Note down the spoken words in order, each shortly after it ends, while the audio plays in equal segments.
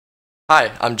Hi,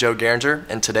 I'm Joe Garinger,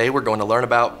 and today we're going to learn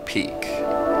about PEEK.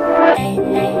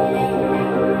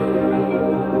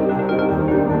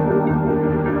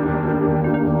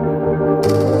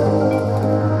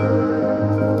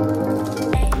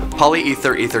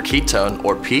 Polyether ether ketone,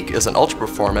 or PEEK, is an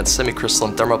ultra-performance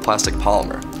semicrystalline thermoplastic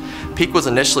polymer. PEEK was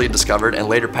initially discovered and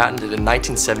later patented in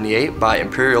 1978 by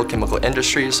Imperial Chemical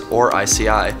Industries, or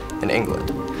ICI, in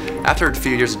England. After a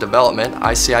few years of development,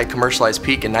 ICI commercialized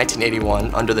PEEK in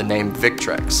 1981 under the name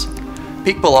Victrex.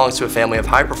 PEEK belongs to a family of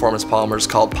high-performance polymers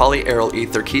called polyaryl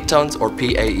ether ketones, or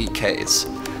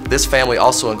PAEKs. This family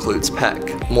also includes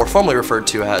PEK, more formally referred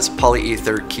to as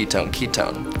polyether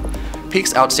ketone-ketone.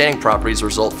 PEEK's outstanding properties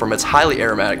result from its highly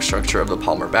aromatic structure of the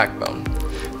polymer backbone.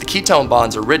 The ketone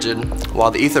bonds are rigid, while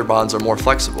the ether bonds are more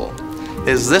flexible. It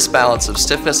is this balance of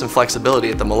stiffness and flexibility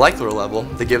at the molecular level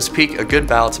that gives PEEK a good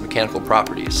balance of mechanical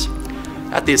properties.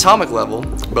 At the atomic level,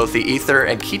 both the ether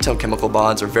and ketone chemical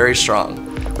bonds are very strong,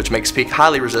 which makes PEEK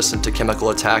highly resistant to chemical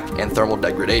attack and thermal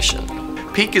degradation.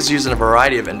 PEEK is used in a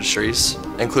variety of industries,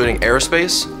 including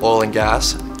aerospace, oil and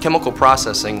gas, chemical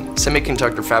processing,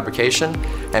 semiconductor fabrication,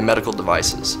 and medical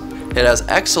devices. It has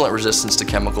excellent resistance to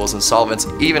chemicals and solvents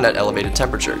even at elevated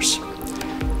temperatures.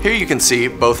 Here you can see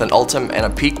both an Ultem and a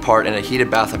PEEK part in a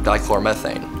heated bath of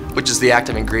dichloromethane, which is the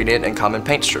active ingredient in common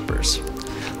paint strippers.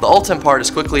 The Ultem part is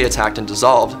quickly attacked and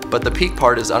dissolved, but the PEEK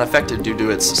part is unaffected due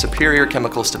to its superior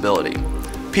chemical stability.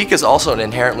 PEEK is also an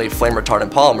inherently flame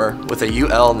retardant polymer with a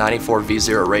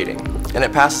UL94V0 rating, and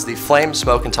it passes the flame,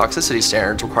 smoke, and toxicity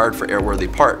standards required for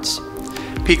airworthy parts.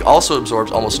 PEEK also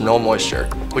absorbs almost no moisture,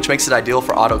 which makes it ideal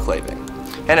for autoclaving.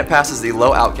 And it passes the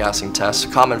low outgassing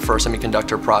test common for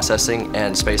semiconductor processing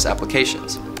and space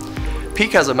applications.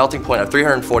 PEEK has a melting point of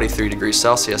 343 degrees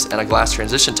Celsius and a glass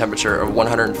transition temperature of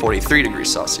 143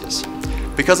 degrees Celsius.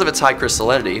 Because of its high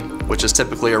crystallinity, which is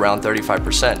typically around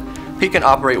 35%, PEEK can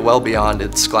operate well beyond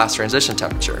its glass transition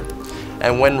temperature.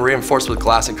 And when reinforced with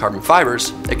glass and carbon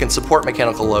fibers, it can support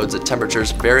mechanical loads at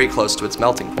temperatures very close to its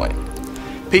melting point.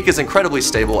 PEEK is incredibly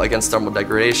stable against thermal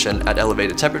degradation at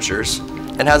elevated temperatures,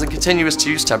 and has a continuous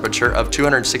use temperature of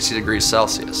 260 degrees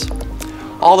Celsius.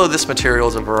 Although this material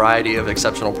has a variety of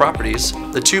exceptional properties,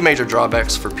 the two major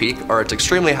drawbacks for PEEK are its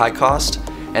extremely high cost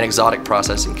and exotic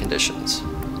processing conditions.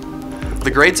 The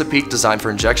grades of PEEK designed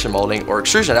for injection molding or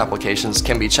extrusion applications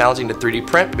can be challenging to 3D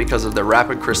print because of their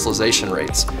rapid crystallization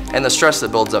rates and the stress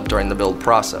that builds up during the build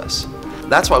process.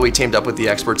 That's why we teamed up with the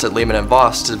experts at Lehman &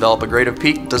 Voss to develop a grade of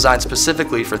PEEK designed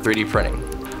specifically for 3D printing.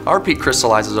 Our PEEK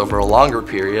crystallizes over a longer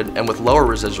period and with lower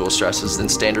residual stresses than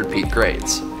standard PEEK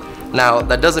grades. Now,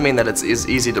 that doesn't mean that it's as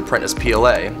easy to print as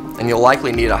PLA, and you'll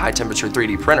likely need a high-temperature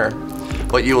 3D printer,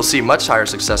 but you will see much higher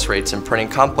success rates in printing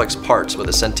complex parts with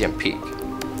Essentium PEEK.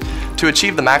 To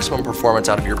achieve the maximum performance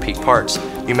out of your PEEK parts,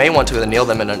 you may want to anneal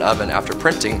them in an oven after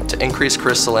printing to increase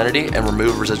crystallinity and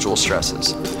remove residual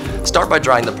stresses. Start by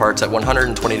drying the parts at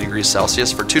 120 degrees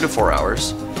Celsius for 2 to 4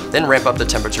 hours, then ramp up the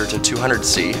temperature to 200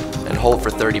 C and hold for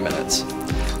 30 minutes.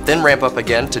 Then ramp up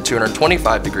again to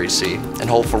 225 degrees C and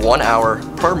hold for 1 hour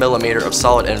per millimeter of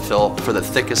solid infill for the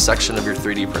thickest section of your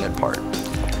 3D printed part.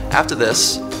 After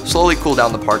this, slowly cool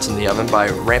down the parts in the oven by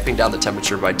ramping down the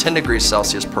temperature by 10 degrees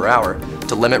Celsius per hour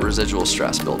to limit residual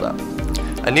stress buildup.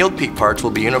 Annealed PEEK parts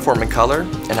will be uniform in color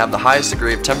and have the highest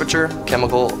degree of temperature,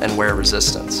 chemical, and wear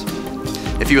resistance.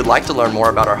 If you would like to learn more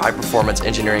about our high-performance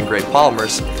engineering-grade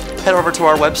polymers, head over to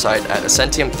our website at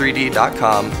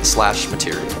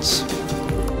essentium3d.com/materials.